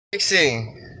Lexi,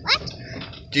 What?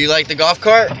 do you like the golf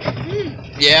cart?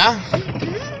 Yeah?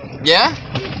 Yeah?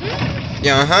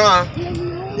 Yeah, huh?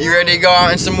 You ready to go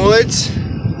out in some woods?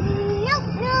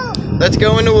 No. Let's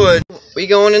go in the woods. We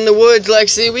going in the woods,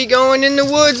 Lexi. We going in the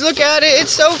woods. Look at it.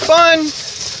 It's so fun.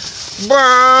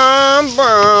 Brum,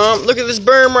 brum. Look at this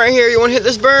berm right here. You want to hit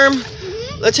this berm?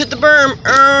 Let's hit the berm.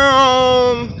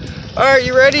 Alright,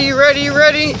 you ready? You ready? You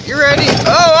ready? You ready?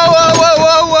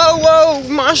 Oh,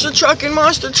 monster trucking,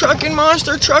 monster trucking,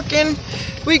 monster trucking.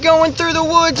 We going through the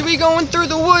woods. We going through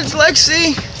the woods,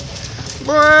 Lexi.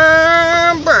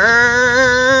 Brum, brum.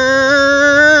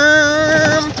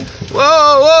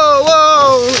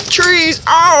 Whoa. Trees.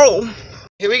 Oh.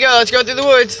 Here we go. Let's go through the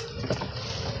woods.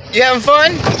 You having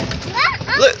fun?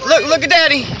 Look at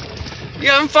Daddy.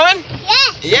 You having fun?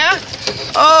 Yeah?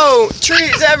 Oh,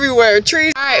 trees everywhere.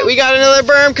 Trees. Alright, we got another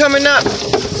berm coming up.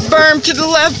 Berm to the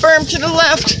left, berm to the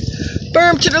left.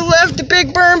 Berm to the left, the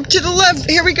big berm to the left.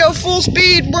 Here we go, full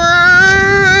speed.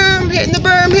 Berm. Hitting the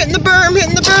berm, hitting the berm,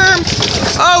 hitting the berm.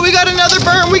 Oh, we got another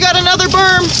berm, we got another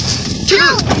berm.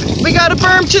 We got a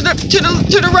berm to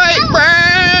the right.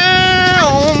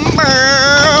 Berm,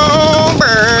 berm,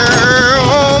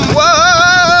 berm.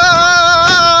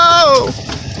 Whoa!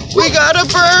 We got a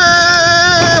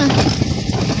berm.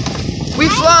 We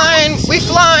flying.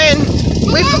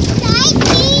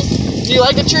 Do you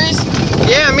like the trees?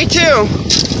 Yeah, me too.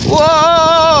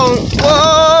 Whoa!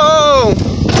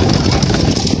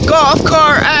 Golf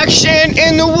cart action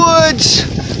in the woods.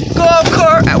 Golf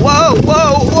cart. Whoa!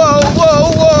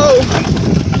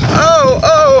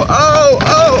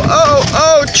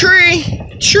 Oh! Tree.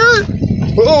 Sure.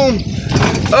 Boom.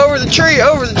 Over the tree.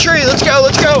 Let's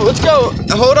go.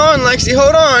 Hold on, Lexi.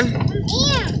 Hold on.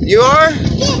 You are?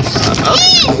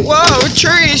 Whoa,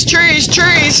 trees.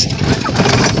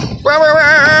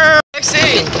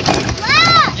 Lexi,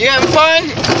 you having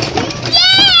fun?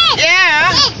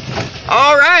 Yeah.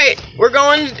 All right, we're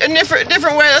going a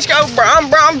different way. Let's go.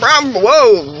 Brum.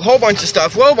 Whoa, whole bunch of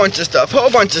stuff. Oh,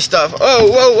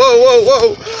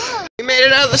 whoa. We made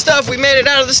it out of the stuff.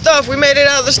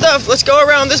 Let's go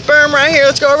around this berm right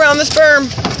here. Going around the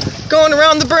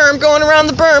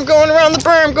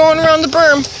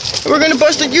berm. We're gonna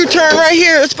bust a U-turn right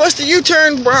here. Let's bust a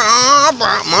U-turn.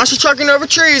 Monster trucking over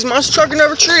trees. Look,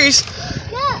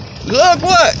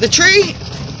 what? The tree?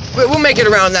 We'll make it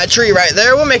around that tree right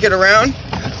there. We'll make it around.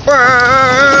 Whoa.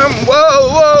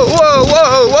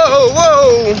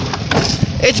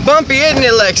 It's bumpy, isn't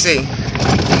it, Lexi?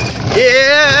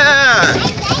 Yeah.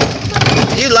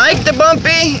 You like the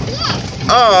bumpy?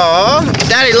 Oh,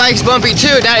 Daddy likes bumpy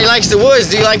too. Daddy likes the woods.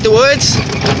 Do you like the woods?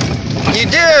 You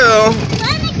do.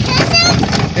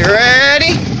 You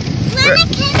ready?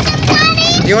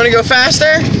 You want to go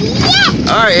faster?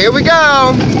 Yeah. All right, here we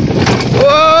go.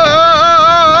 Whoa!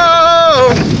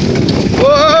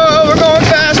 We're going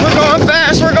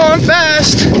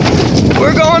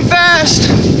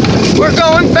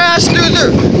fast. Through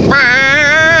the.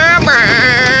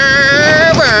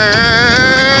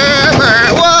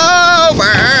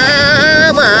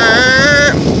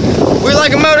 We're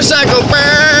like a motorcycle.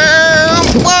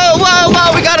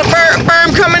 Whoa. We got a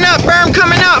berm coming up.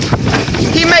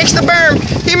 He makes the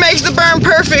berm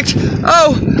perfect.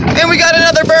 Oh, and we got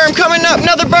another berm coming up.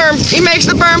 Another berm. He makes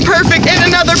the berm perfect. And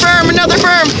another berm.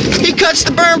 He cuts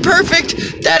the berm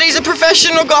perfect. Daddy's a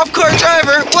professional golf cart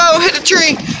driver. Whoa, hit a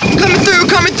tree. Coming through.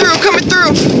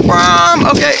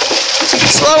 Okay.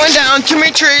 Slowing down. Too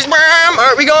many trees. All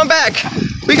right, we going back.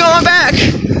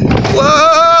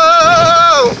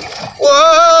 Whoa.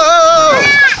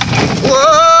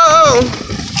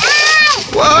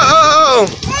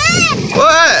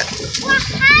 What?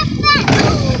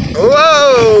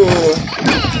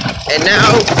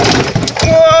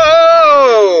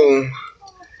 Whoa.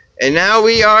 And now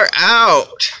we are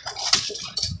out.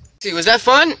 See, was that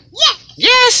fun?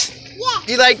 Yes.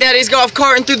 You like Daddy's golf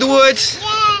carting through the woods?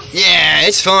 Yeah,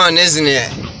 it's fun, isn't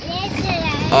it?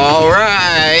 All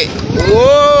right.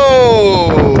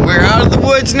 Whoa. We're out of the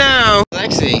woods now.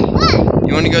 Lexi,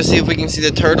 you want to go see if we can see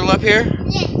the turtle up here?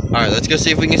 All right, let's go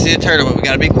see if we can see the turtle, but we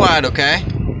got to be quiet, okay?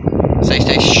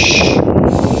 Stay shh.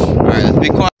 All right, let's be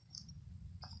quiet.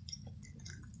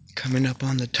 Coming up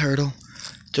on the turtle.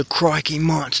 It's a crikey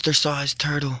monster-sized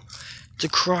turtle.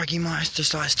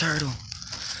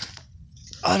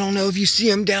 I don't know if you see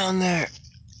him down there.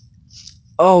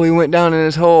 Oh, he went down in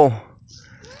his hole.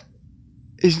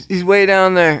 He's way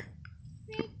down there.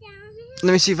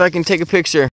 Let me see if I can take a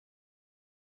picture.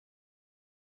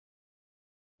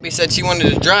 We said she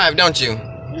wanted to drive, don't you?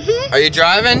 Are you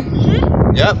driving?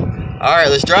 Yep. All right,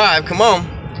 let's drive. Come on.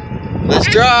 Let's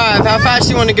drive. How fast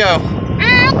do you want to go?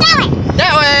 That way.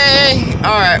 That way.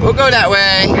 Alright, we'll go that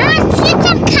way. I want to see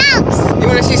some cows. You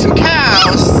want to see some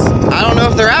cows? I don't know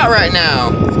if they're out right now.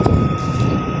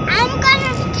 I'm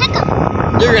gonna pick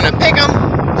them. You're gonna pick them?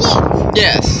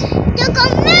 Yes. Yes. They go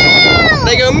moo.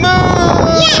 They go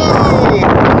moo! Yes.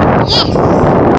 Yes.